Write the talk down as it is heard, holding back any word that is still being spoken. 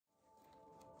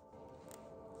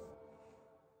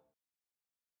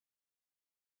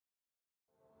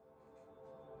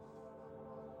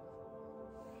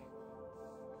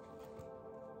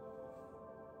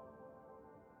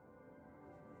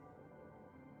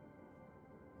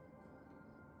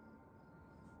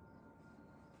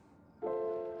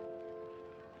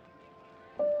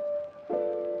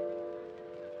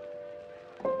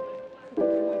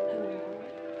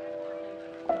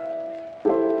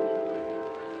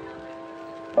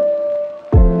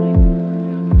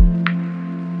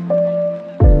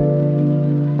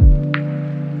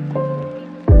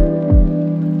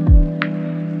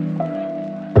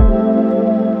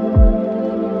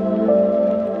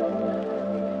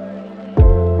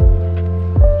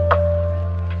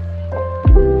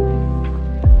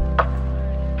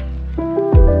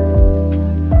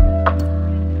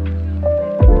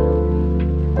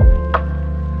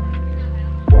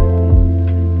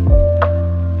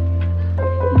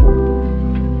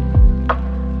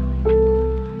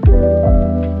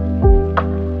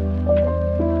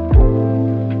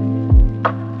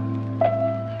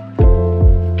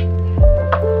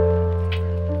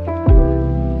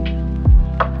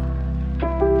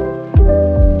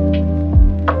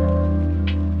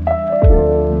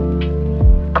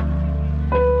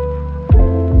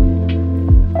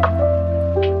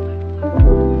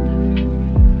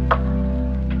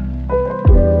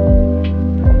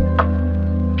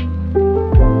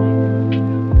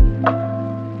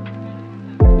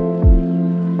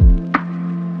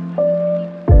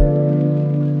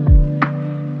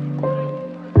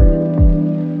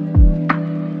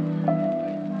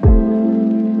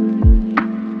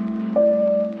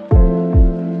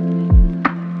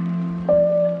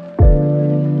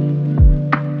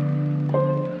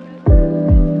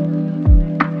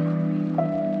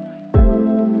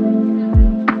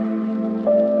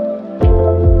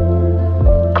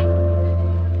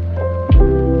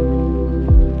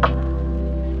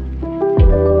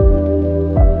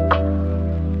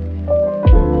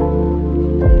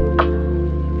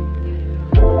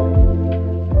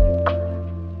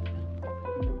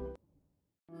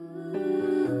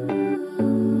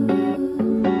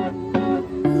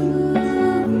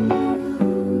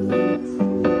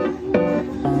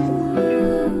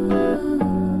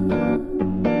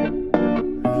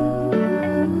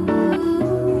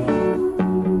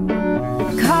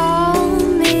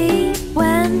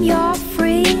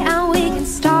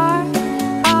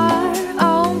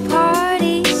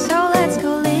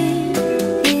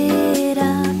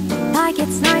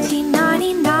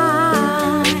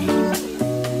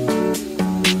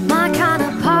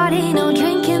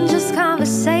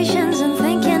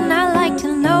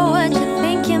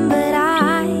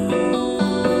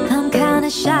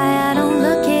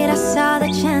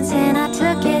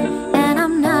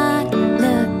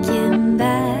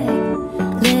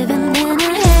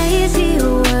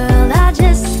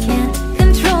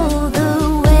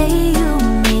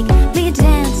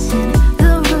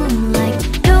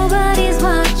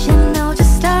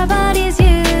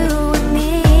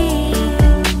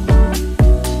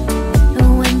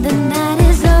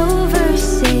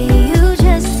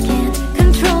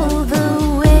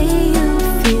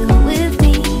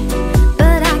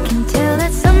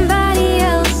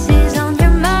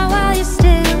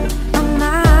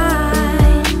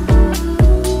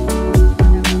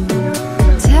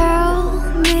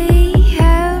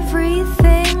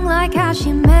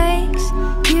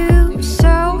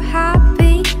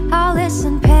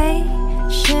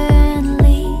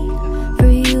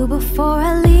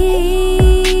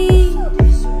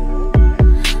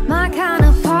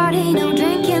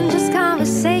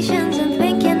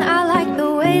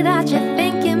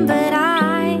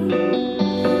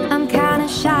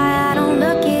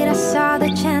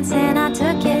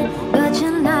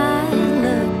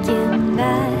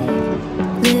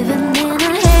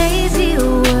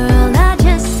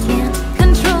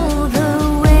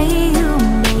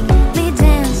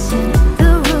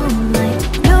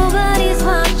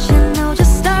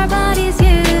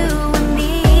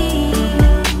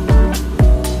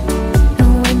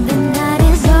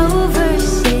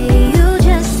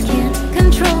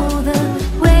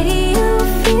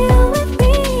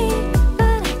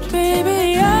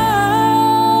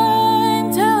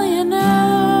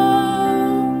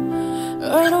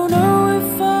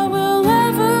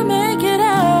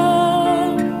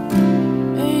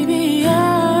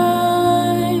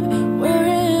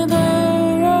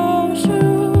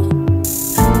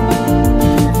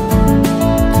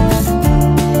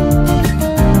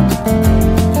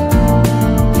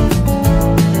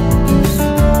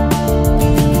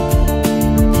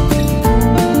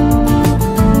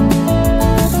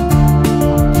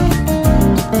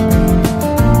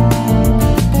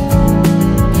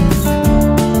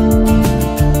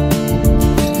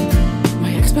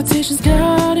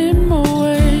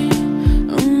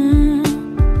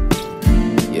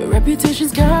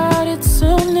reputation's got its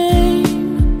own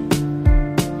name,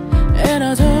 and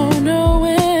I don't know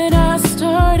when I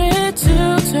started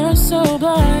to turn so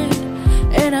blind,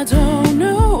 and I don't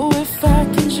know if I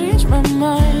can change my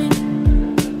mind.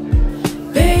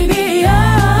 Baby,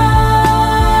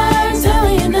 I'm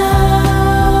telling you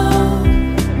now,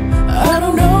 I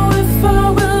don't know if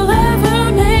I will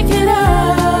ever make it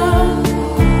out.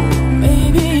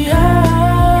 Maybe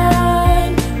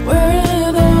I'm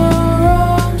wearing the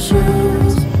wrong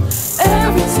shoes.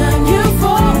 Every time you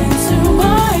fall into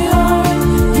my heart,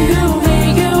 you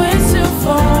make it way too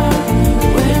far.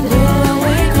 When will I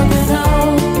wake up and know?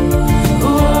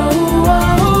 Whoa,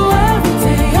 every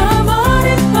day I'm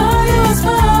haunted by your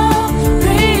smile,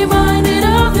 reminded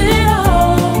of it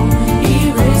all,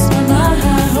 erased by my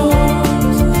high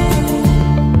hopes.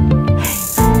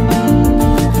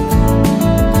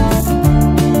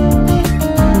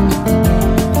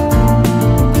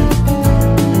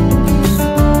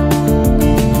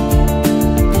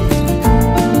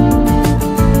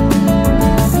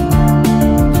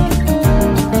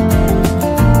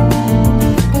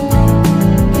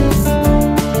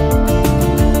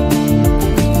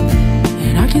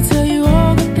 And I can tell